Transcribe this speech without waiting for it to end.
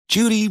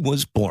Judy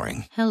was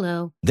boring.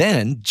 Hello.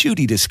 Then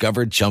Judy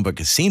discovered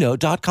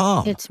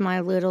ChumbaCasino.com. It's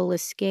my little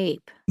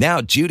escape. Now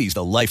Judy's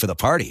the life of the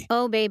party.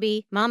 Oh,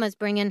 baby, mama's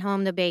bringing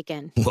home the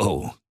bacon.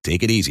 Whoa,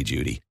 take it easy,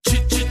 Judy.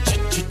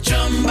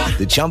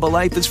 The Chumba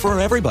life is for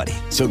everybody.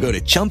 So go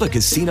to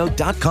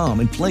ChumbaCasino.com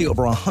and play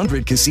over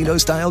 100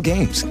 casino-style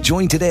games.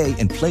 Join today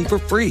and play for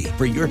free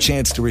for your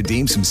chance to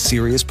redeem some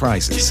serious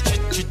prizes.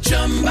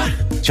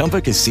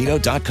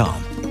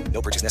 ChumbaCasino.com.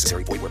 No purchase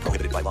necessary. Void where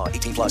prohibited by law.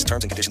 18 plus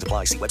terms and conditions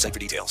apply. See website for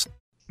details.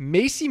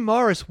 Maci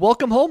Morris,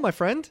 welcome home, my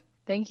friend.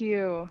 Thank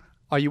you.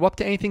 Are you up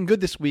to anything good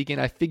this weekend?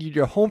 I figured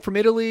you're home from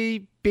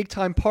Italy, big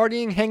time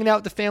partying, hanging out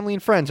with the family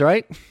and friends,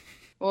 right?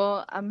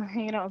 Well, I'm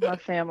hanging out with my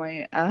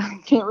family. I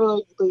can't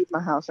really leave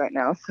my house right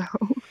now, so.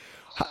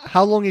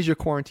 How long is your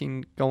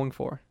quarantine going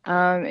for?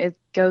 It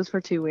goes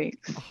for 2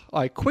 weeks.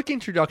 All right, quick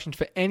introduction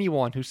for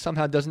anyone who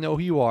somehow doesn't know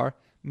who you are.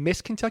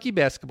 Miss Kentucky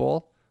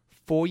Basketball,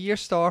 4-year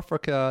star for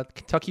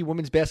Kentucky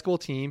women's basketball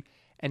team,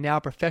 and now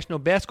a professional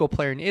basketball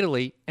player in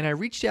Italy. And I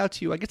reached out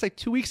to you, I guess like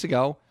 2 weeks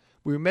ago.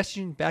 We were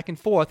messaging back and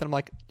forth, and I'm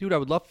like, dude, I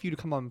would love for you to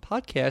come on the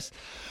podcast.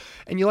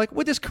 And you're like,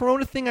 with this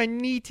corona thing, I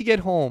need to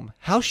get home.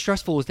 How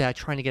stressful was that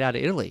trying to get out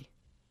of Italy?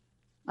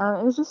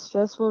 It was just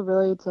stressful,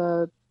 really,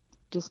 to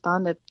just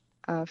find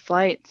a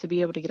flight to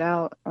be able to get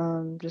out.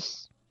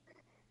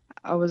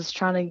 I was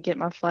trying to get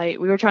my flight.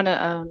 We were trying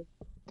to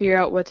figure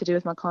out what to do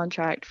with my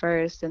contract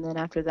first, and then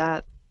after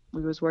that,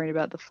 we was worried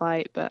about the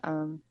flight. But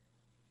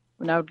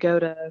when I would go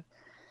to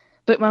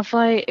book my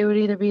flight, it would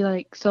either be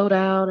like sold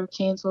out or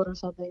canceled or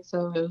something.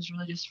 So it was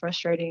really just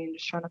frustrating and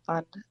just trying to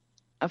find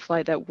a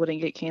flight that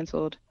wouldn't get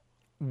canceled.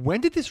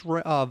 When did this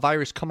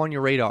virus come on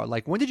your radar?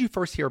 Like, when did you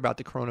first hear about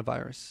the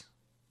coronavirus?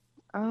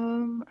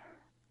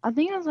 I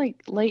think it was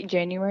like late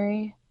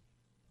January.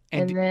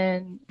 And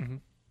then Mm-hmm.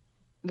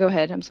 Go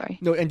ahead. I'm sorry.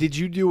 No, and did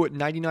you do what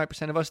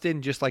 99% of us did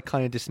and just like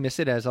kind of dismiss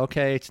it as,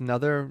 okay, it's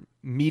another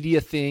media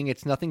thing,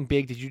 it's nothing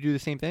big? Did you do the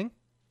same thing?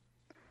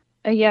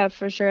 Yeah,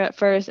 for sure at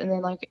first. And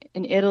then like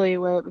in Italy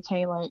where it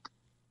became like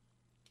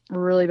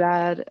really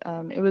bad,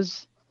 it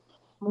was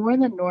more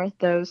in the north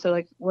though. So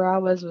like where I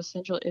was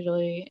central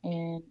Italy,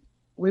 and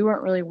we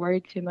weren't really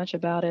worried too much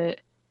about it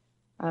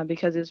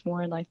because it's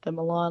more in like the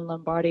Milan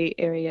Lombardy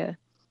area.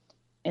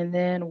 And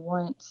then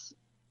once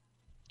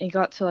it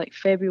got to like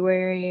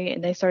February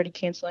and they started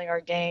canceling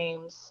our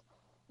games,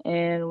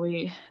 and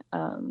we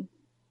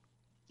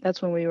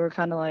that's when we were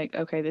kind of like,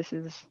 okay, this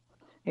is,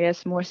 I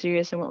guess, more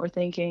serious than what we're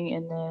thinking.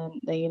 And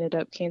then they ended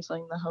up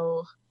canceling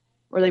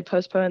they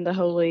postponed the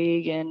whole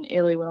league, and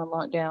Italy went on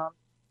lockdown.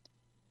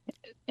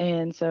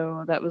 And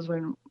so that was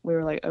when we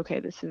were like, okay,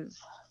 this is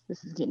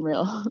getting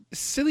real.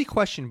 Silly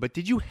question, but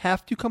did you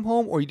have to come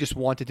home or you just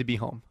wanted to be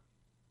home?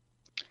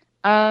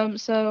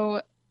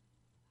 So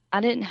I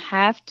didn't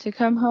have to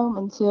come home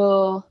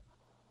until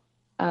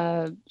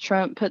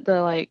Trump put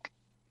the like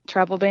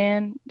travel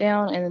ban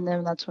down, and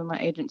then that's when my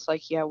agent's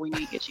like, yeah, we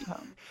need to get you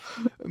home.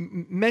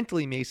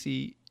 Mentally,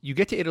 Maci, you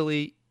get to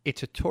Italy,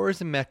 it's a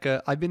tourism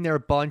mecca. I've been there a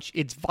bunch.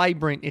 It's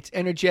vibrant, it's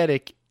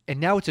energetic, and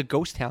now it's a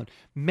ghost town.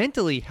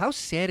 Mentally, how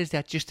sad is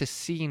that just to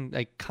see and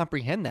like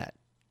comprehend that?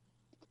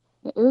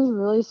 It was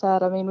really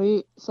sad. I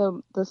mean,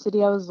 so the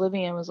city I was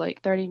living in was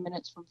like 30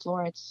 minutes from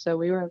Florence, so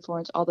we were in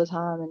Florence all the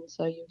time, and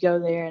so you go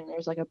there and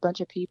there's like a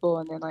bunch of people,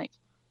 and then like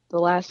the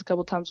last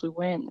couple times we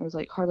went, there was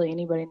like hardly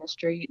anybody in the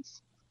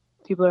streets.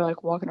 People are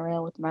like walking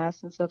around with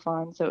masks and stuff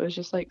on, so it was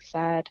just like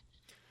sad.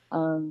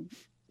 And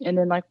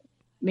then like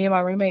me and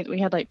my roommates,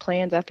 we had like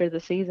plans after the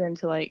season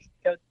to like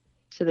go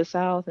to the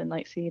south and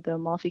like see the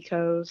Amalfi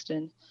Coast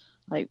and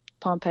like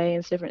Pompeii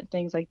and different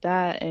things like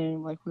that,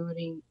 and like we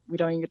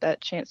don't even get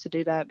that chance to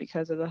do that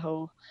because of the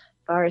whole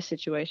virus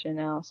situation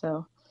now.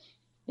 So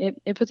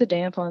it puts a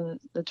damp on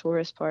the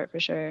tourist part for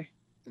sure.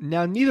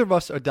 Now, neither of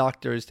us are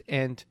doctors,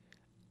 and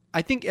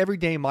I think every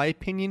day my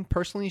opinion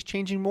personally is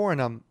changing more,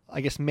 and I'm, I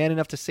guess, man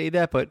enough to say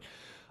that, but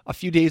a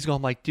few days ago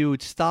I'm like,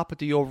 dude, stop with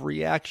the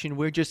overreaction.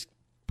 We're just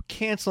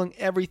canceling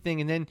everything.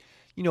 And then,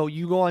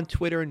 you go on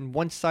Twitter and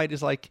one site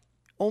is like,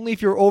 only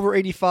if you're over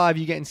 85,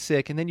 you're getting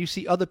sick. And then you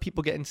see other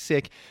people getting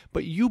sick.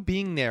 But you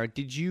being there,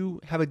 did you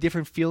have a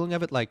different feeling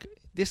of it? Like,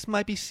 this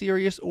might be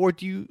serious? Or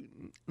do you...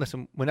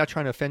 Listen, we're not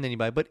trying to offend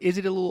anybody, but is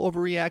it a little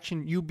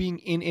overreaction, you being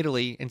in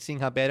Italy and seeing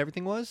how bad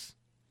everything was?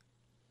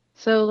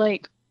 So,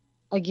 like,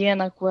 again,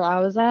 like where I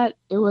was at,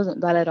 it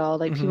wasn't bad at all.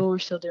 Like, people were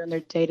still doing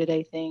their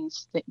day-to-day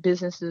things.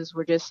 Businesses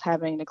were just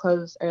having to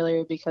close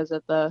earlier because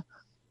of the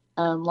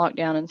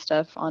lockdown and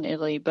stuff on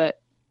Italy. But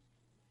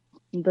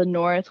the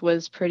north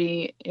was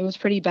pretty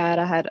bad.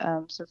 I had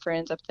some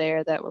friends up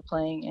there that were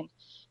playing, and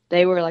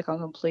they were like on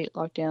complete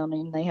lockdown,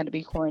 and they had to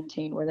be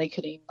quarantined where they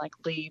couldn't even like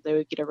leave. They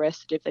would get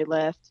arrested if they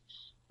left.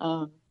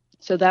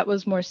 So that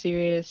was more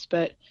serious.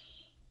 But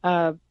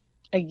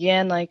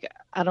again, like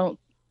I don't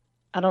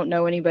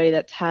know anybody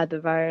that's had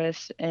the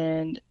virus,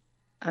 and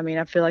I mean,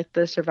 I feel like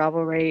the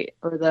survival rate,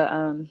 or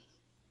the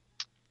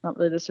not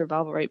really the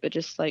survival rate, but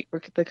just like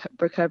the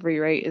recovery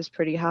rate is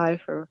pretty high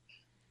for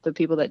the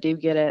people that do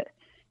get it.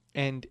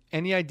 And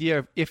any idea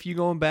of if you're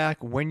going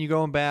back, when you're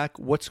going back,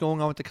 what's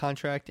going on with the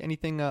contract?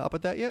 Anything up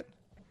with that yet?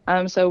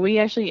 So we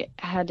actually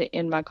had to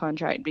end my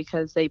contract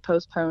because they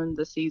postponed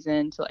the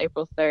season till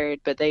April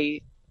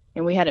 3rd,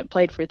 and we hadn't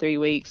played for 3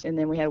 weeks, and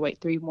then we had to wait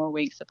 3 more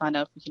weeks to find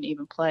out if we can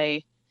even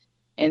play.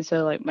 And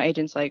so like my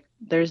agent's like,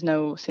 there's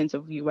no sense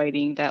of you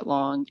waiting that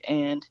long,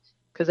 and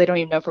because they don't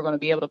even know if we're going to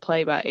be able to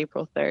play by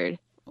April 3rd.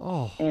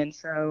 Oh.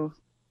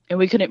 And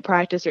we couldn't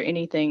practice or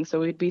anything, so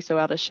we'd be so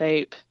out of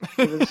shape.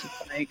 It was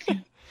just like,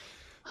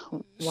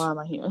 why am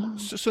I here?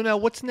 So now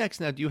what's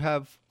next? Now, do you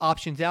have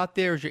options out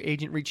there? Is your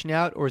agent reaching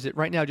out, or is it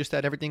right now just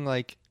that everything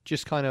like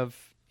just kind of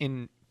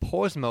in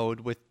pause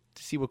mode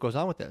to see what goes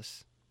on with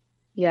this?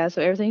 Yeah,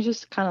 so everything's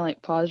just kind of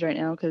like paused right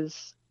now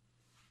because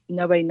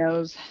nobody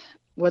knows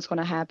what's going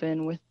to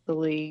happen with the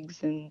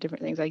leagues and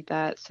different things like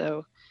that.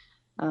 So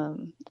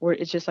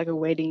it's just like a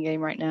waiting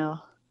game right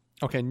now.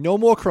 Okay, no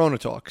more Corona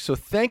talk. So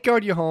thank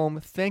God you're home.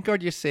 Thank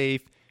God you're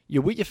safe.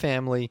 You're with your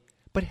family.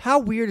 But how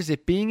weird is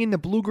it being in the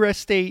Bluegrass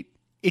State?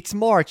 It's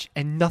March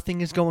and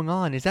nothing is going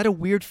on. Is that a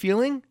weird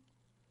feeling?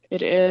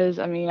 It is.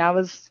 I mean, I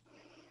was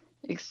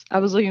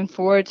looking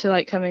forward to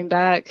like coming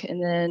back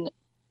and then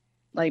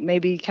like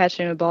maybe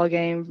catching a ball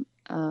game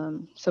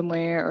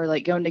somewhere or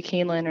like going to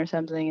Keeneland or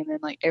something, and then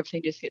like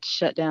everything just gets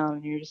shut down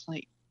and you're just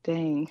like,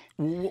 dang.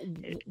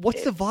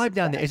 What's the vibe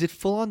down there? Is it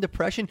full on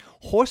depression?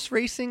 Horse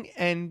racing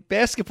and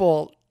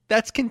basketball,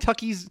 that's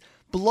Kentucky's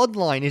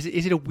bloodline. Is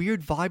it a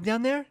weird vibe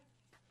down there?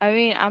 I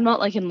mean, I'm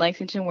not like in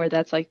Lexington where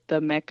that's like the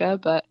Mecca,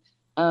 but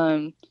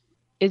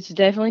it's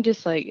definitely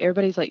just like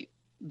everybody's like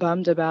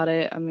bummed about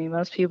it. I mean,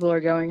 most people are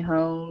going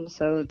home,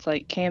 so it's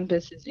like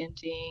campus is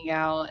emptying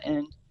out,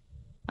 and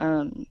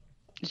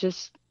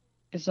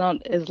it's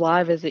not as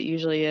live as it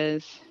usually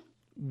is.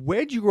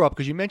 Where'd you grow up?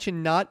 Because you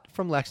mentioned not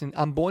from Lexington.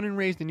 I'm born and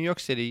raised in New York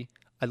City.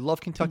 I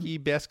love Kentucky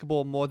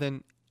basketball more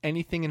than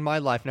anything in my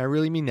life, and I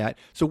really mean that.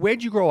 So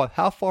where'd you grow up?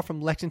 How far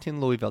from Lexington,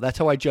 Louisville? That's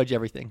how I judge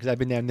everything, because I've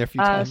been down there a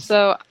few times.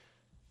 So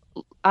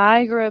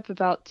I grew up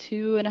about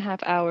 2.5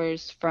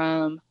 hours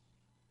from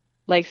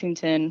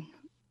Lexington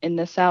in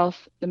the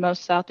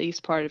most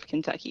southeast part of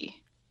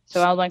Kentucky.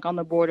 So I was like on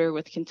the border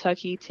with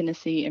Kentucky,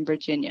 Tennessee, and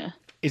Virginia.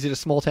 Is it a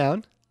small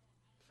town?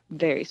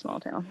 Very small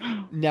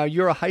town. Now,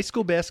 you're a high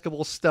school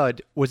basketball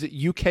stud. Was it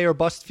UK or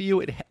bust for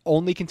you?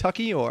 Only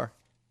Kentucky, or?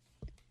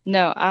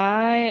 No,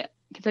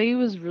 Kentucky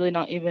was really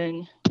not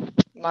even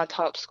my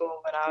top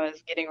school when I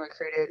was getting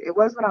recruited. It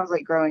was when I was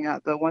like growing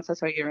up, but once I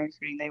started getting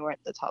recruiting, they weren't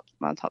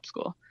my top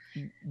school.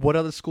 What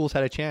other schools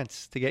had a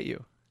chance to get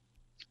you?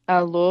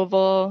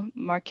 Louisville,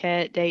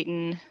 Marquette,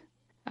 Dayton,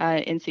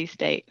 NC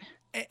State.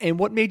 And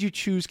what made you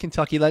choose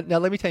Kentucky? Now,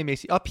 let me tell you,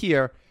 Maci, up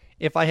here,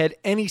 if I had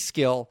any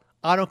skill,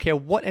 I don't care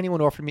what anyone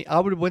offered me, I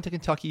would have went to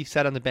Kentucky,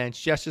 sat on the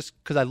bench, just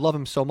because I love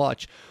him so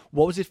much.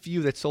 What was it for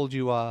you that sold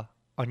you on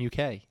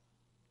UK?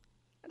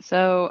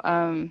 So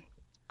I'm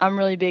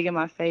really big in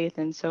my faith,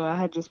 and so I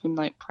had just been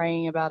like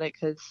praying about it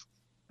because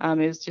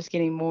it was just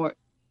getting more.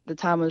 The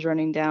time was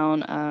running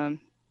down.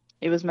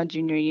 It was my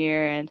junior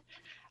year, and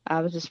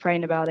I was just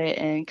praying about it.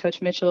 And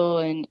Coach Mitchell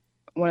and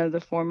one of the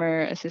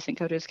former assistant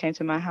coaches came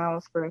to my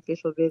house for an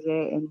official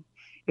visit, and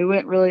it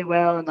went really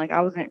well. And like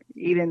I wasn't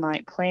even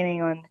like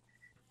planning on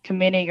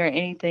committing or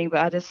anything,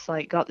 but I just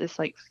like got this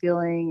like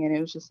feeling, and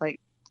it was just like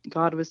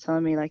God was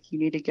telling me like you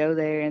need to go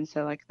there. And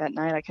so like that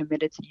night I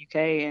committed to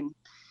UK, and the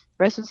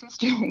rest was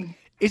history.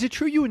 Is it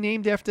true you were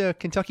named after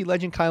Kentucky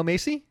legend Kyle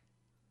Maci?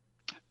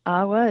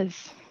 I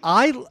was.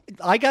 I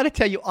got to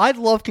tell you, I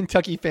love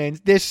Kentucky fans.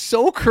 They're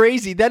so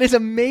crazy. That is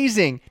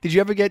amazing. Did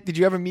you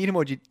ever meet him,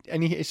 or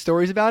any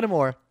stories about him,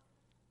 or?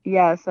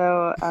 Yeah,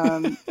 so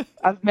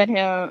I've met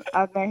him,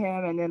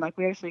 and then like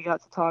we actually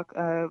got to talk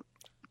a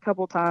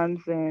couple times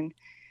and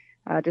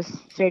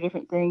just share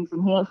different things.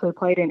 And he actually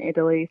played in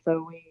Italy,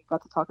 so we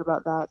got to talk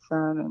about that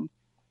some.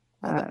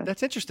 And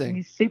that's interesting.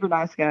 He's a super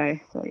nice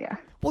guy, so yeah.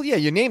 Well, yeah,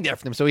 you're named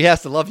after him, so he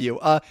has to love you.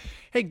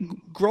 Hey,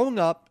 growing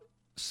up,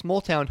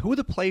 small town, who are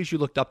the players you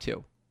looked up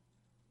to?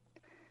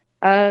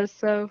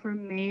 So for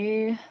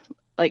me,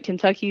 like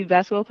Kentucky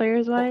basketball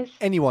players wise,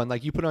 anyone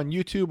like you put on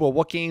YouTube, or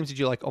what games did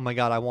you like? Oh my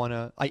God,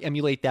 I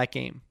emulate that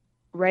game.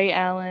 Ray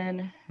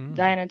Allen,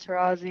 Diana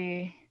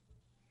Taurasi,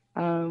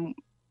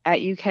 at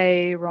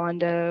UK,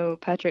 Rondo,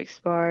 Patrick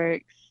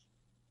Sparks.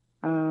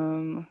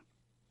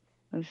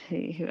 Let's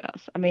see who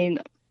else. I mean,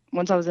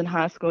 once I was in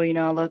high school,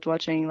 I loved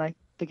watching like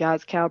the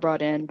guys Cal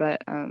brought in,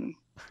 but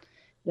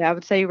yeah, I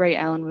would say Ray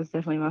Allen was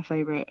definitely my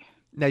favorite.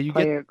 Now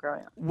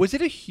was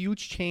it a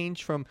huge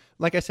change from,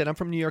 like I said, I'm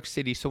from New York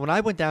City. So when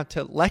I went down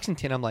to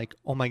Lexington, I'm like,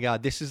 oh my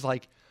God, this is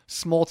like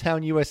small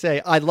town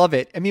USA. I love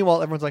it. And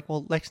meanwhile, everyone's like,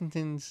 well,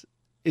 Lexington's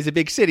is a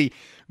big city.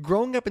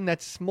 Growing up in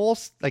that small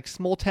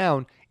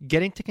town,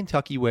 getting to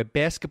Kentucky where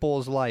basketball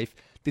is life,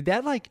 did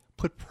that like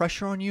put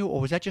pressure on you, or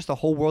was that just a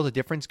whole world of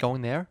difference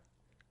going there?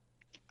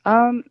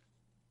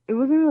 It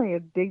wasn't really a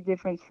big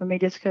difference for me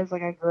just because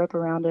like I grew up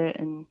around it,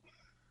 and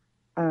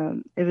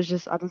it was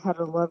just I just had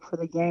a love for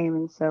the game,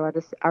 and so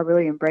I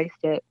really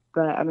embraced it.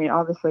 But I mean,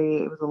 obviously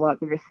it was a lot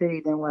bigger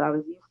city than what I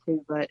was used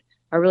to, but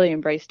I really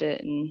embraced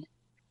it, and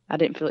I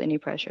didn't feel any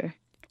pressure.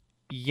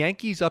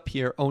 Yankees up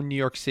here own New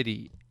York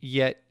City,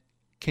 yet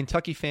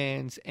Kentucky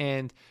fans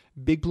and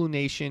Big Blue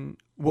Nation,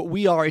 what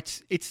we are,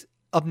 it's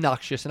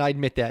obnoxious, and I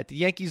admit that. The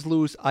Yankees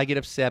lose, I get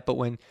upset, but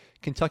when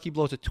Kentucky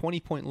blows a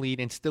 20-point lead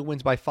and still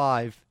wins by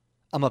 5,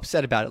 I'm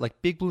upset about it.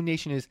 Like, Big Blue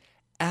Nation is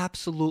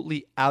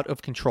absolutely out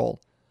of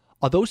control.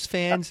 Are those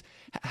fans,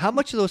 how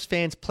much do those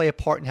fans play a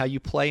part in how you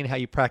play and how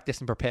you practice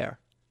and prepare?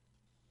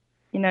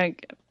 You know,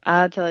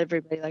 I tell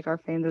everybody, like, our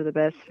fans are the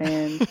best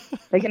fans.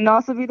 They can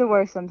also be the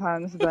worst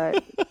sometimes,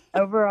 but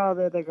overall,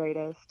 they're the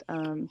greatest.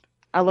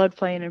 I loved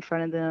playing in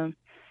front of them.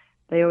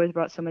 They always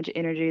brought so much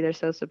energy. They're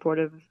so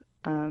supportive.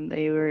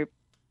 As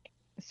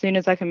soon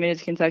as I committed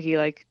to Kentucky,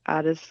 like,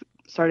 I just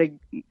started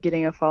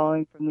getting a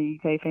following from the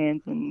UK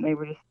fans, and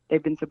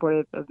they've been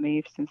supportive of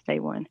me since day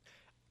one.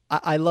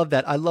 I love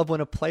that. I love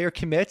when a player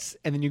commits,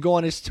 and then you go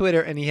on his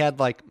Twitter, and he had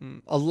like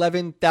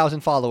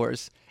 11,000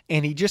 followers,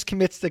 and he just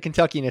commits to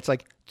Kentucky, and it's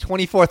like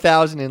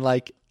 24,000 in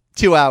like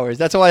 2 hours.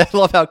 That's why I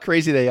love how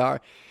crazy they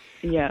are.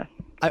 Yeah.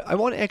 I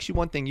want to ask you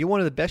one thing. You're one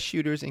of the best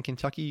shooters in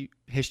Kentucky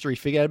history.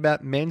 Forget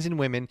about men's and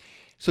women.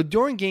 So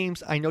during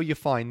games, I know you're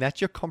fine.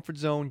 That's your comfort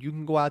zone. You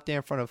can go out there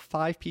in front of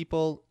 5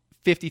 people,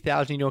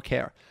 50,000, you don't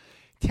care.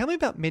 Tell me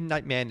about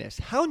Midnight Madness.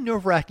 How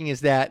nerve-wracking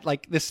is that?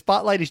 Like, the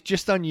spotlight is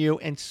just on you,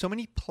 and so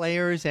many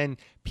players and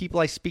people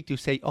I speak to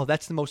say, oh,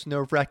 that's the most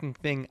nerve-wracking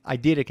thing I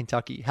did at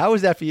Kentucky. How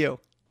was that for you?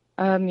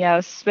 Yeah,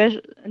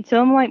 especially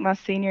until like my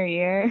senior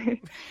year,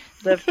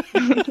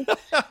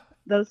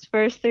 those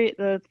first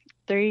the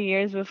 3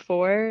 years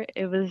before,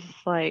 it was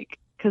like,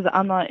 because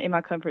I'm not in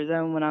my comfort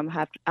zone when I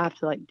have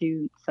to like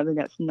do something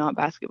that's not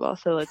basketball.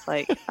 So it's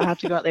like I have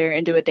to go out there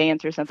and do a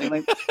dance or something.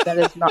 Like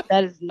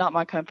that is not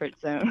my comfort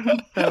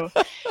zone. So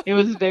it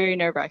was very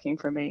nerve-wracking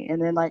for me. And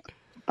then like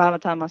by the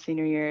time my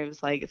senior year, it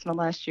was like, it's my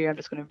last year. I'm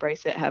just going to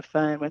embrace it, have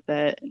fun with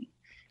it. And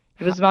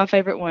it was my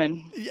favorite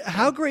one.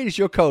 How great is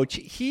your coach?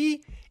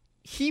 He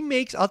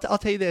makes, I'll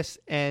tell you this,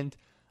 and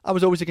I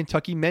was always a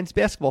Kentucky men's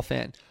basketball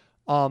fan.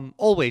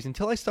 Always,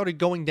 until I started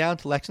going down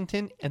to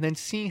Lexington and then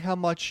seeing how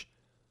much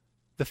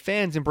the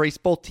fans embrace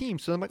both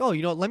teams. So I'm like, oh,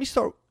 you know, let me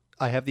start.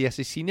 I have the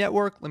SEC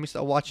network. Let me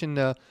start watching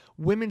the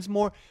women's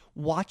more.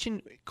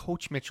 Watching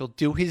Coach Mitchell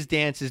do his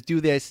dances,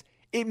 do this.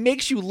 It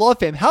makes you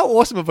love him. How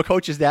awesome of a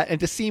coach is that? And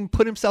to see him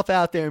put himself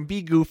out there and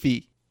be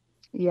goofy.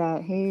 Yeah,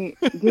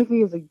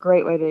 goofy is a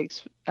great way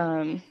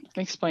to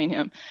explain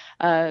him.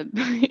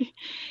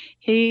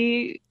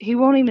 He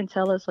won't even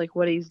tell us like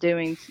what he's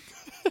doing.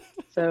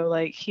 So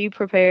like he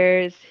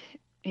prepares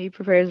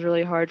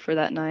really hard for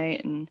that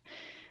night, and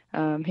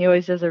he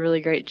always does a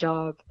really great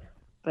job,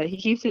 but he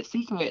keeps it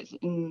secret,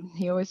 and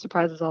he always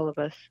surprises all of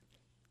us.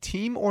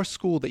 Team or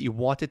school that you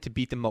wanted to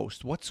beat the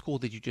most? What school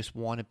did you just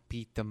want to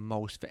beat the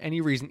most for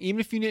any reason?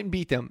 Even if you didn't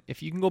beat them,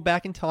 if you can go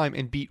back in time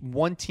and beat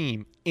one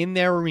team in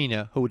their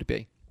arena, who would it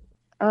be?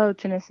 Oh,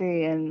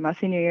 Tennessee. And my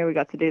senior year, we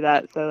got to do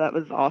that, so that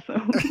was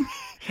awesome.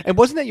 And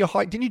wasn't that your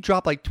high? Didn't you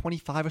drop like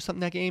 25 or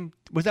something that game?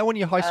 Was that one of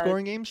your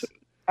high-scoring games?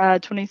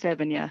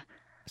 27, yeah.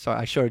 Sorry,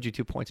 I shorted you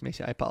 2 points,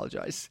 Maci. I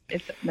apologize.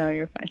 No,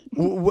 you're fine.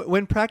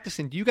 When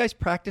practicing, do you guys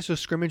practice or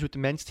scrimmage with the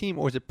men's team,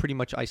 or is it pretty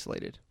much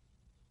isolated?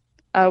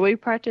 We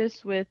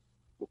practice with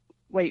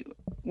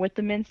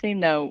the men's team.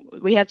 No,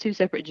 we have 2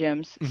 separate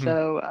gyms. Mm-hmm.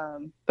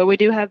 So, but we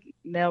do have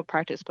male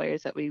practice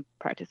players that we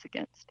practice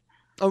against.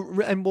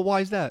 Oh, and well,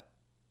 why is that?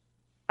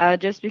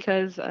 Just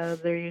because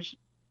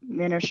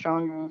men are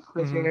stronger,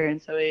 quicker,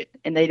 mm-hmm.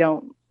 and they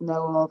don't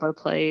know all of our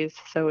plays,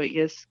 so it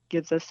just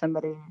gives us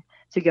somebody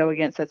to go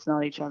against that's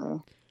not each other.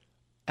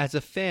 As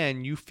a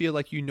fan, you feel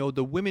like you know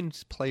the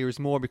women's players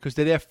more because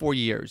they're there 4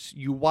 years.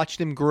 You watch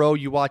them grow.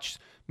 You watch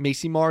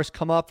Maci Morris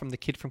come up from the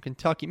kid from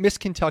Kentucky, Miss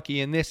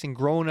Kentucky, and this, and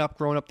growing up.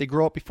 They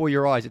grow up before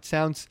your eyes. It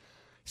sounds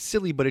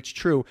silly, but it's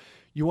true.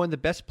 You're one of the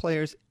best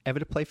players ever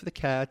to play for the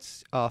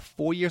Cats.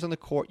 4 years on the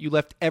court. You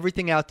left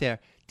everything out there.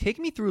 Take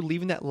me through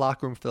leaving that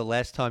locker room for the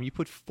last time. You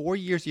put 4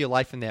 years of your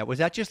life in there. Was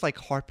that just like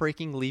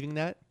heartbreaking leaving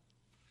that?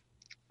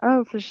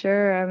 Oh, for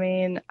sure. I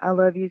mean, I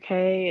love UK,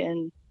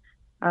 and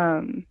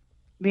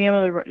being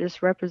able to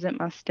just represent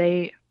my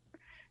state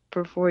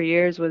for 4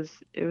 years was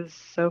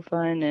so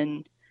fun,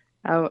 and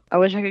I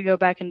wish I could go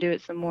back and do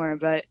it some more,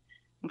 but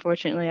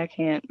unfortunately I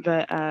can't.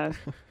 But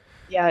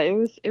yeah, it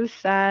was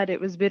sad.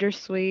 It was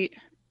bittersweet.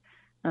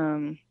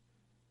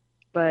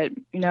 But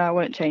I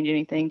wouldn't change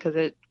anything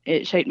because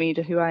it shaped me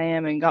to who I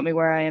am and got me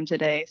where I am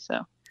today.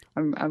 So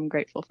I'm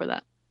grateful for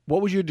that.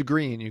 What was your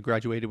degree in? You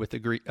graduated with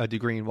a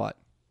degree in what?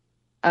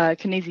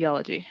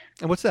 Kinesiology.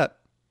 And what's that?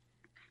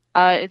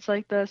 It's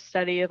like the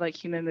study of like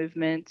human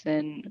movements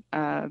and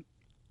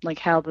like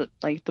how the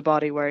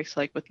body works,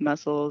 like with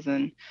muscles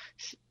and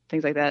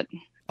things like that.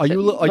 Are you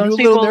a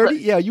little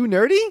nerdy? Yeah, are you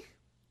nerdy?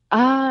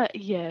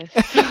 Yes,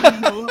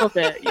 a little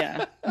bit.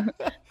 Yeah,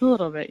 a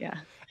little bit. Yeah.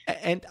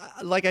 And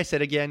like I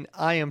said, again,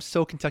 I am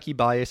so Kentucky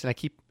biased, and I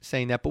keep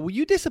saying that. But were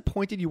you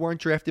disappointed you weren't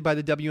drafted by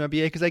the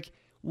WNBA? Because like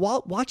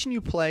while watching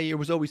you play, it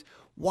was always,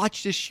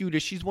 watch this shooter.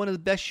 She's one of the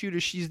best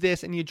shooters. She's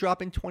this. And you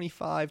drop in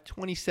 25,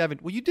 27.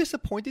 Were you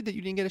disappointed that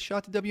you didn't get a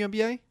shot at the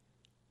WNBA?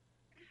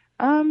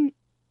 I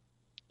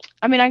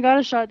mean, I got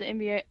a shot at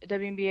the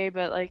WNBA,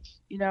 but like,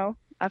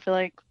 I feel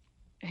like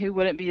who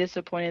wouldn't be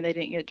disappointed they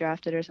didn't get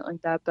drafted or something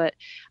like that. But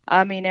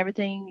I mean,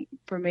 everything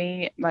for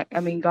me, I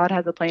mean, God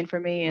has a plan for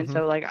me, and Mm-hmm.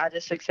 so like I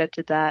just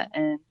accepted that,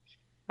 and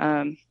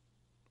um,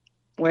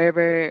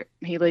 wherever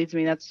He leads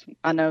me,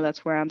 I know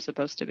that's where I'm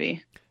supposed to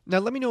be. Now,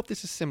 let me know if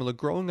this is similar.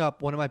 Growing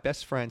up, one of my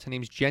best friends, her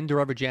name's Jen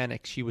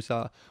Dorovajanik. She was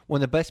one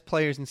of the best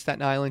players in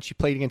Staten Island. She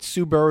played against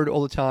Sue Bird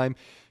all the time.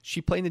 She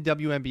played in the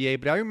WNBA,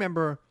 but I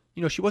remember,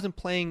 she wasn't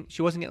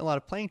getting a lot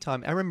of playing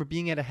time. I remember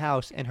being at a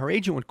house, and her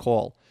agent would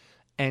call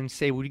and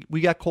say,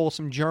 we got calls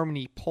from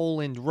Germany,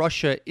 Poland,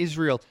 Russia,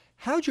 Israel.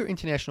 How'd your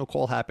international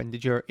call happen?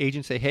 Did your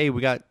agent say, hey,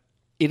 we got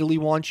Italy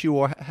wants you,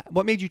 or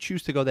what made you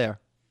choose to go there?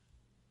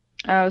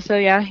 So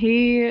yeah,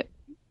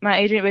 my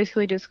agent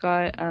basically just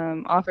got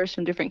offers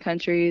from different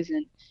countries,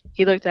 and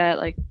he looked at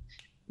like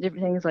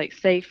different things like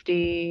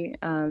safety,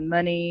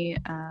 money,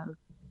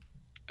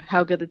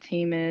 how good the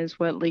team is,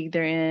 what league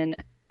they're in,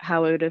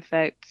 how it would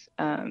affect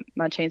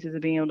my chances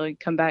of being able to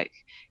come back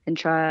and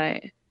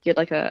get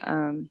like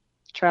a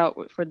tryout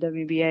for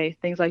WBA,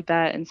 things like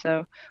that. And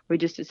so we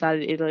just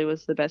decided Italy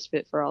was the best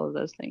fit for all of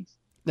those things.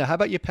 Now, how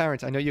about your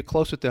parents? I know you're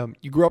close with them.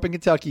 You grew up in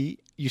Kentucky.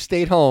 You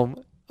stayed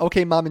home.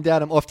 Okay, Mom and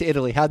Dad, I'm off to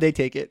Italy. How'd they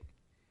take it?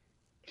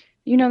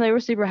 They were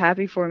super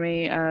happy for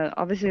me.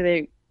 Obviously,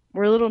 they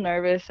were a little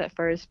nervous at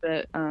first,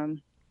 but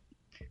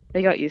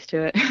they got used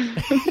to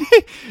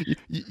it.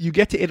 You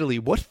get to Italy.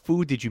 What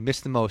food did you miss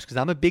the most? Because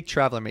I'm a big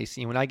traveler, Maci.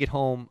 And when I get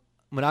home,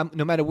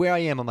 no matter where I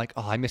am, I'm like,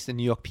 oh, I miss the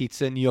New York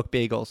pizza, New York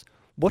bagels.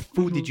 What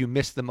food did you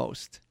miss the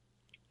most?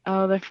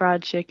 Oh, the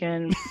fried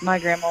chicken. My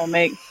grandma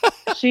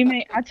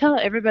I tell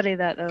everybody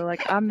that though,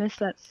 like I miss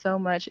that so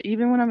much.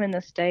 Even when I'm in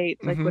the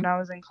States, like when I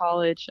was in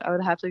college, I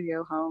would have to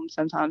go home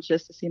sometimes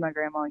just to see my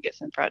grandma and get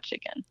some fried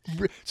chicken.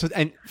 So,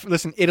 and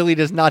listen, Italy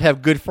does not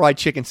have good fried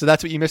chicken, so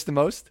that's what you miss the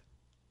most?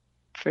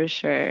 For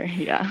sure,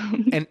 yeah.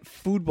 And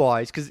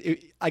food-wise, because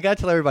I got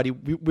to tell everybody,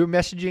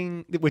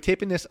 we're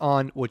taping this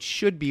on what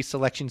should be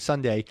Selection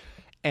Sunday.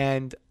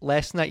 And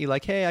last night you're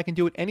like, hey, I can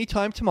do it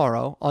anytime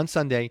tomorrow on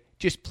Sunday.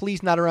 Just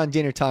please not around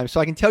dinner time. So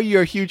I can tell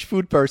you're a huge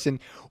food person.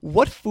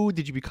 What food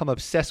did you become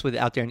obsessed with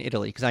out there in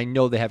Italy? Because I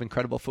know they have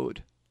incredible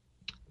food.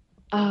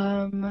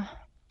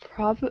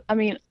 Probably. I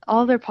mean,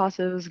 all their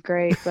pasta was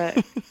great,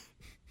 but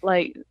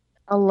like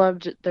I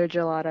loved their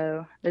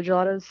gelato. Their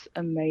gelato's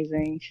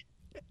amazing.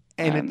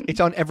 And it's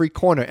on every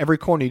corner. Every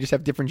corner you just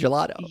have different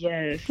gelato.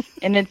 Yes,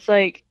 and it's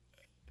like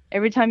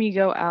every time you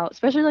go out,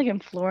 especially like in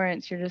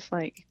Florence, you're just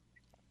like,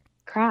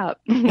 crap,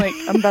 like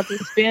I'm about to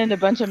spend a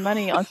bunch of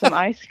money on some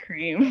ice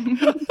cream.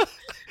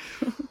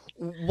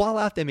 While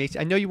out there, Maci,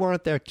 I know you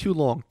weren't there too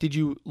long. Did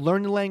you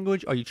learn the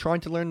language? Are you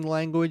trying to learn the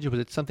language? Was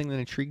it something that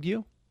intrigued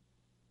you?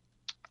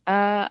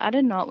 I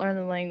did not learn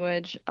the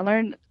language. I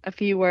learned a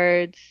few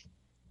words,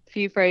 a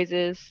few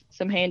phrases,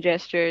 some hand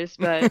gestures,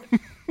 but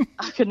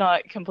I could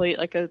not complete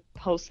like a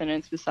whole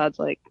sentence besides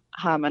like,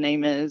 hi, my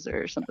name is,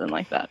 or something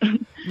like that.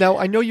 Now,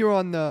 I know you're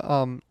on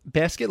the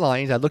Basket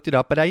Lions. I looked it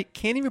up, but I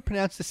can't even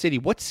pronounce the city.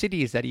 What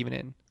city is that even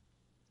in?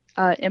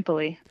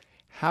 Empoli.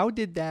 How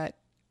did that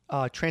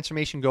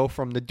transformation go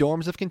from the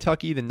dorms of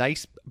Kentucky, the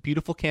nice,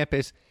 beautiful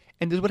campus,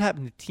 and this what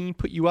happened? The team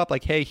put you up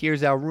like, hey,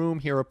 here's our room,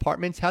 here are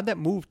apartments. How'd that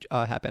move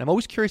happen? I'm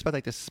always curious about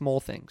like the small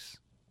things.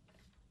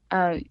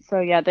 So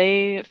yeah,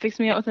 they fixed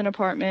me up with an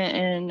apartment,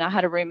 and I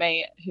had a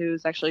roommate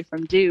who's actually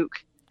from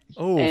Duke.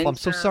 Oh, I'm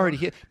so sorry to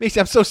hear. Maci,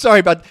 I'm so sorry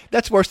about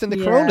that's worse than the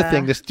Corona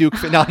thing, this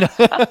Duke. No.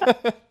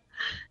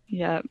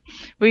 Yeah,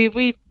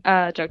 we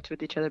joked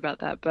with each other about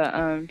that,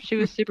 but she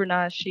was super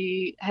nice.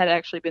 She had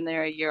actually been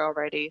there a year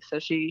already, so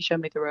she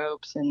showed me the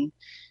ropes, and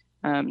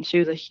she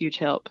was a huge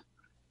help.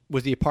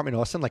 Was the apartment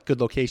awesome? Like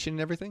good location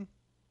and everything?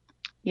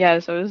 Yeah,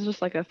 so it was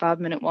just like a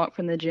 5-minute walk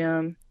from the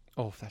gym.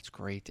 Oh, that's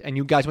great. And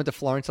you guys went to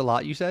Florence a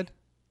lot, you said?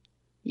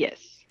 Yes.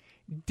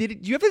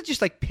 Did you ever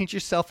just like pinch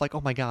yourself like,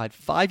 oh my God,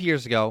 5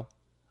 years ago,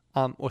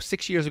 or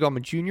 6 years ago, I'm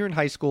a junior in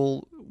high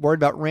school, worried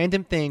about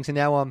random things, and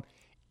now I'm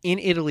in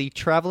Italy,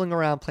 traveling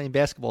around playing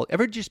basketball.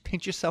 Ever just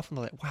pinch yourself and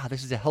like, wow,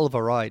 this is a hell of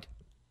a ride?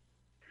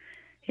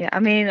 Yeah, I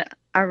mean,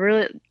 I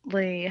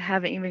really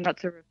haven't even got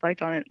to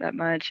reflect on it that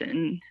much,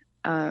 and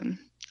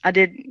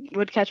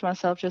would catch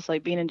myself just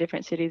like being in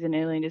different cities in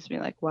Italy and just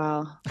being like,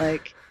 wow,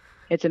 like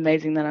it's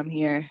amazing that I'm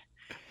here.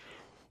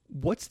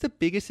 What's the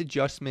biggest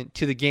adjustment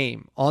to the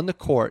game on the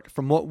court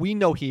from what we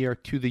know here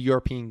to the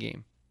European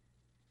game?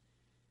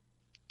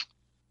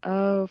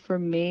 Oh, for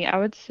me, I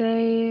would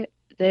say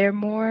they're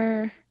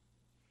more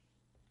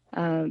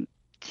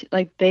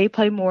like they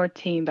play more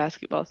team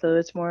basketball, so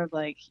it's more of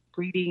like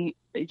reading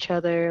each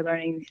other,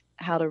 learning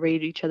how to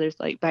read each other's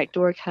like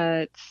backdoor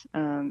cuts,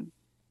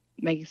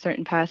 making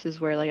certain passes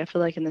where like I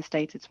feel like in the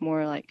States it's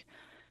more like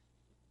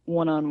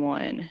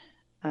one-on-one.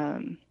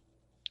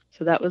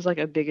 So that was like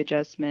a big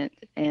adjustment,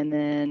 and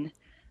then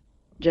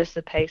just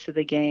the pace of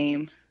the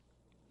game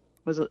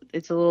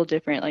it's a little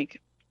different.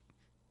 Like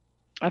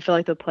I feel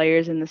like the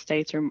players in the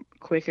States are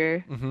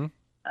quicker.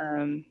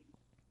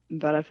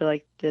 But I feel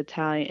like the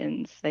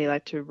Italians, they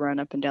like to run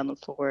up and down the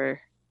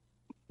floor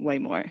way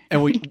more.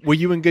 And were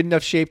you in good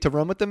enough shape to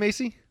run with them,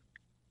 Maci?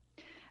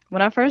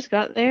 When I first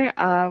got there,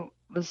 I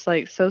was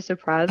like so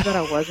surprised that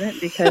I wasn't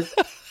because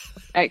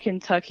at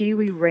Kentucky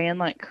we ran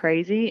like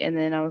crazy, and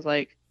then I was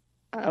like,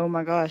 oh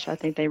my gosh, I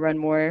think they run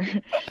more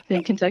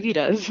than Kentucky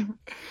does.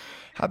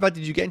 How about,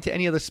 did you get into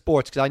any other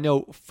sports? Because I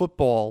know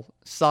football,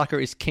 soccer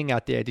is king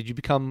out there. Did you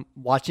become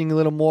watching a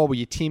little more? Were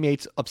your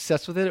teammates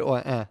obsessed with it,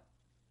 or?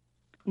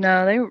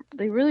 No,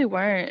 they really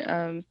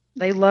weren't.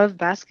 They loved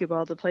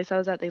basketball. The place I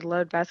was at, they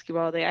loved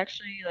basketball. They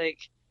actually like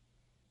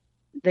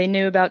they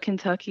knew about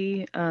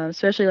Kentucky,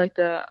 especially like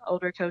the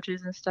older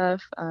coaches and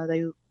stuff.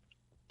 They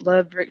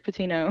loved Rick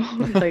Pitino.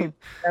 Like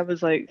that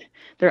was like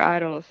their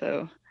idol.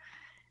 So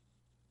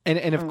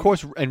And of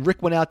course, and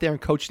Rick went out there and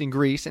coached in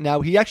Greece, and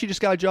now he actually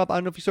just got a job. I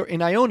don't know if you saw,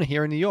 in Iona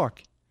here in New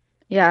York.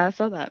 yeah, I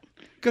saw that.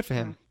 Good for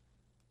him.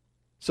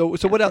 So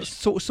what else?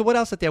 So what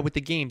else out there with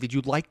the game? Did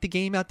you like the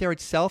game out there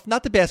itself?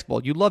 Not the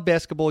basketball. You love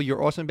basketball.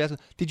 You're awesome at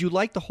basketball. Did you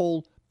like the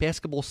whole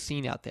basketball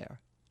scene out there?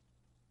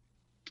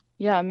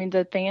 Yeah, I mean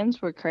the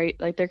fans were crazy.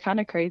 Like they're kind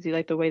of crazy,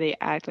 like the way they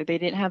act. Like they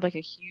didn't have like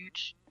a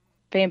huge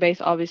fan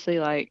base, obviously,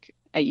 like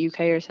at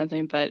UK or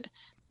something. But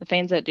the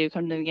fans that do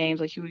come to the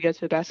games, like you would go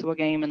to a basketball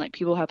game and like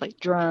people have like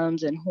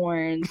drums and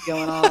horns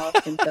going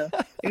off, and so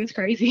it was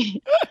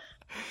crazy.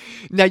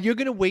 Now you're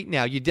gonna wait.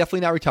 Now you're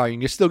definitely not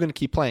retiring. You're still gonna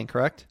keep playing,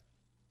 correct?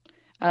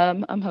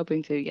 I'm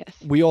hoping to, yes.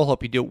 We all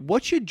hope you do.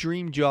 What's your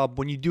dream job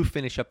when you do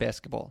finish up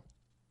basketball?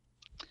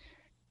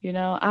 You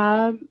know,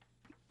 I'm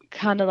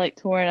kind of like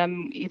torn. I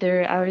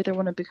either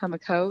want to become a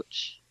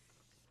coach,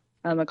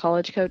 a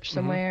college coach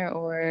somewhere,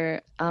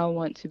 or I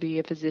want to be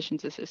a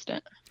physician's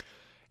assistant.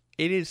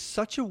 It is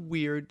such a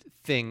weird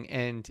thing,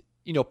 and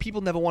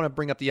people never want to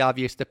bring up the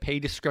obvious, the pay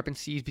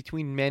discrepancies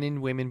between men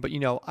and women. But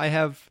I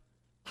have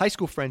high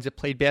school friends that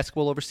played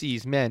basketball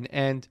overseas, men,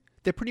 and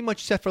they're pretty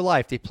much set for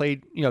life. They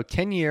played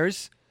 10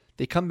 years.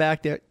 They come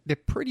back. They're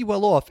pretty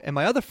well off. And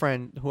my other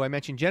friend, who I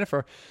mentioned,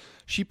 Jennifer,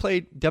 she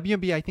played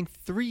WNBA, I think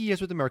 3 years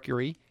with the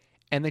Mercury,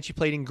 and then she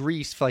played in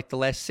Greece for like the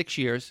last 6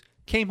 years.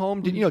 Came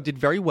home, did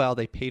very well.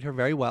 They paid her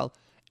very well,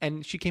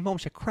 and she came home.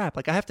 She said, "Crap!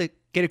 Like I have to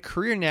get a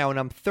career now, and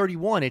I'm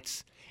 31.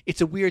 It's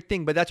a weird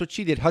thing." But that's what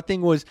she did. Her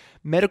thing was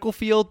medical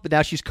field, but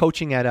now she's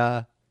coaching at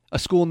a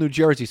school in New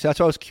Jersey. So that's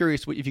why I was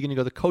curious if you're going to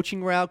go the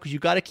coaching route, because you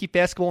got to keep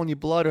basketball in your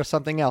blood or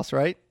something else,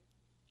 right?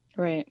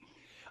 Right.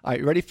 All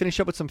right, you ready to finish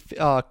up with some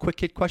quick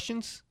hit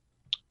questions?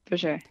 For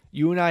sure.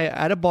 You and I are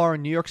at a bar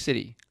in New York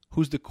City.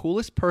 Who's the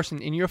coolest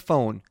person in your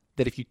phone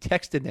that if you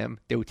texted them,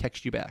 they would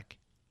text you back?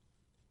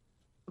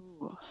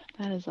 Ooh,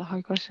 that is a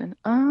hard question.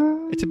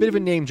 It's a bit of a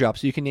name drop,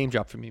 so you can name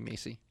drop for me,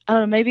 Maci. I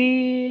don't know,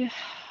 maybe,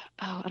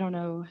 I don't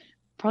know.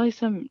 Probably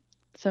some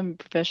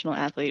professional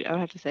athlete. I would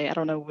have to say. I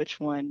don't know which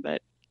one,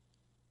 but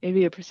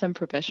maybe some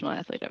professional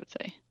athlete, I would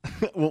say.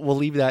 We'll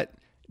leave that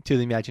to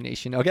the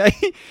imagination, okay?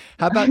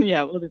 How about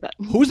yeah, we'll do that.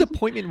 Who's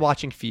appointment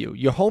watching for you?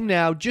 You're home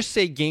now. Just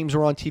say games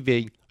are on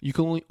TV. You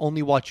can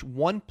only watch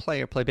one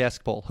player play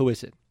basketball. Who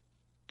is it?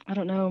 I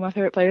don't know. My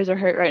favorite players are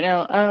hurt right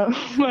now.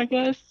 I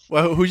guess.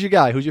 Well, who's your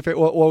guy? Who's your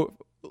favorite? Or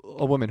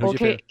a woman? Who's your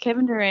favorite?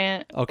 Kevin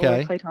Durant or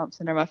Klay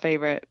Thompson are my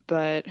favorite,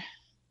 but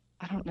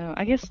I don't know.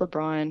 I guess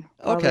LeBron.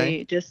 Probably,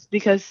 okay. just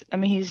because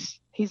he's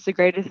the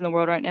greatest in the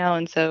world right now,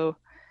 and so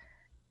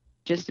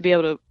just to be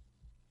able to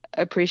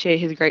appreciate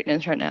his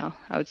greatness right now,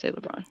 I would say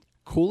LeBron.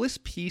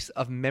 Coolest piece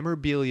of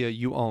memorabilia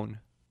you own?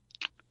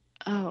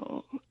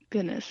 Oh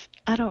goodness,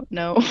 I don't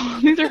know.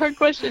 These are hard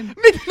questions.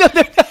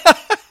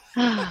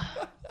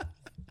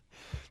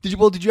 Did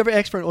you ever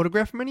ask for an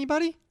autograph from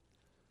anybody?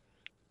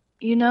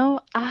 I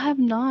have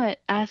not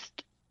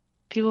asked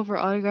people for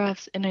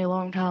autographs in a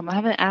long time. I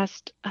haven't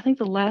asked. I think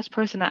the last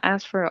person I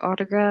asked for an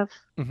autograph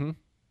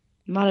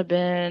might have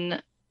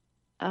been,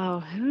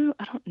 who?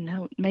 I don't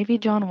know. Maybe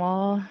John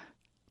Wall.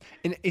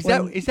 And is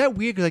that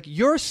weird? Like,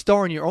 you're a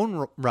star in your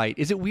own right.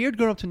 Is it weird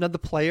going up to another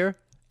player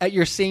at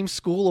your same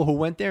school or who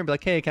went there and be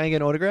like, "Hey, can I get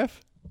an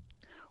autograph?"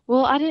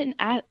 Well, I didn't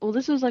ask. Well,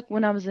 this was like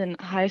when I was in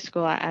high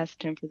school. I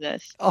asked him for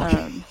this.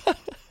 Okay.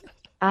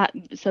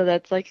 So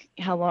that's like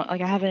how long.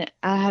 Like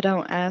I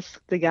don't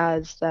ask the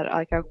guys that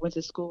like I went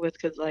to school with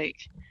because like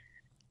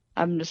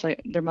I'm just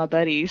like they're my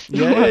buddies.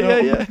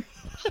 Yeah.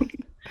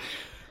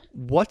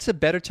 What's a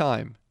better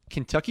time,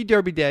 Kentucky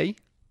Derby Day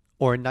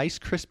or a nice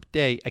crisp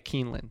day at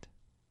Keeneland?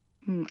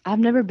 I've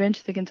never been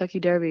to the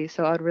Kentucky Derby,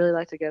 so I'd really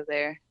like to go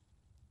there.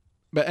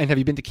 And have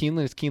you been to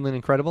Keeneland? Is Keeneland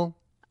incredible?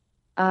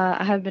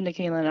 I have been to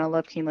Keeneland. I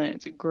love Keeneland.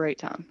 It's a great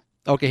time.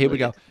 Okay, here we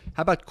go.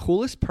 How about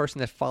coolest person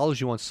that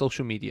follows you on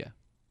social media?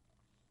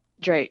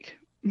 Drake.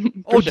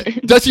 Oh, sure.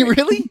 Does he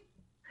really?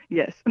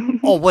 Yes.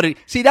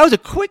 See, that was a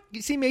quick.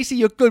 See, Maci,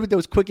 you're good with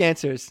those quick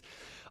answers.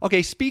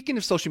 Okay, speaking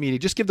of social media,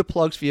 just give the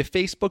plugs for your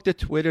Facebook, the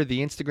Twitter, the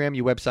Instagram,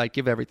 your website.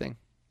 Give everything.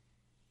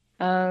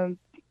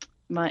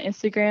 My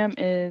Instagram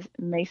is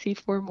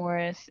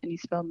Maci4Morris, and you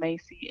spell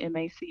Maci,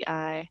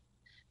 M-A-C-I.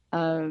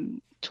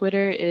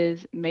 Twitter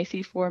is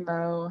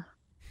Maci4Mo.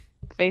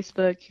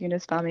 Facebook, you can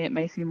just find me at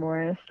Maci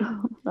Morris. I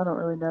don't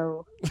really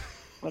know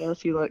what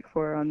else you look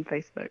for on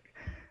Facebook.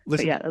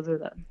 Listen, but yeah, those are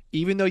them.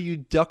 Even though you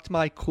ducked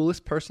my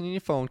coolest person in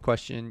your phone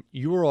question,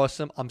 you were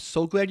awesome. I'm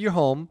so glad you're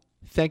home.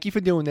 Thank you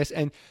for doing this.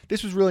 And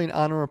this was really an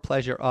honor and a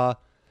pleasure.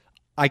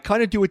 I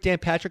kind of do what Dan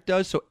Patrick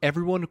does. So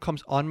everyone who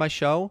comes on my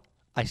show,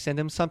 I send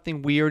them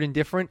something weird and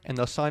different, and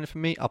they'll sign it for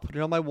me. I'll put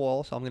it on my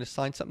wall. So I'm going to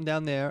sign something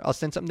down there. I'll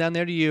send something down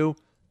there to you.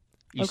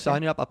 You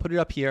sign it up. I'll put it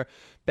up here.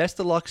 Best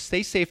of luck.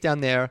 Stay safe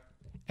down there.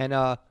 And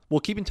we'll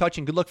keep in touch,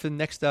 and good luck for the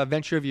next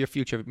venture of your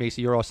future, Maci.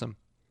 You're awesome.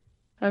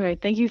 Okay,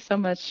 thank you so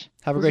much.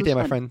 Have a great day,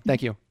 my friend.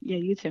 Thank you. Yeah,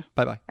 you too.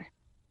 Bye-bye.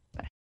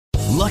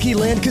 Lucky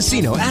Land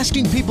Casino,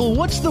 asking people,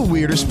 what's the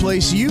weirdest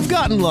place you've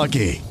gotten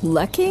lucky?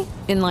 Lucky?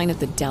 In line at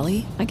the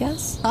deli, I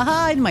guess?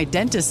 Aha, in my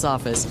dentist's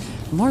office.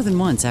 More than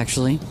once,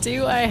 actually.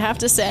 Do I have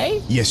to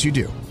say? Yes, you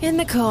do. In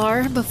the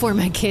car before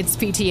my kids'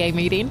 PTA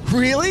meeting.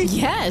 Really?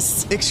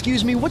 Yes.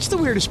 Excuse me, what's the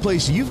weirdest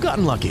place you've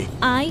gotten lucky?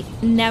 I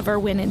never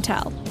win and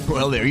tell.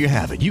 Well, there you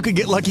have it. You can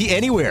get lucky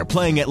anywhere,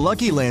 playing at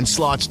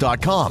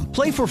LuckyLandSlots.com.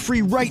 Play for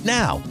free right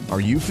now. Are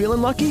you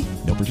feeling lucky?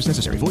 No purchase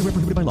necessary. Void where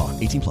prohibited by law.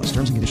 18+.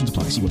 Terms and conditions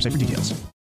apply. See website for details.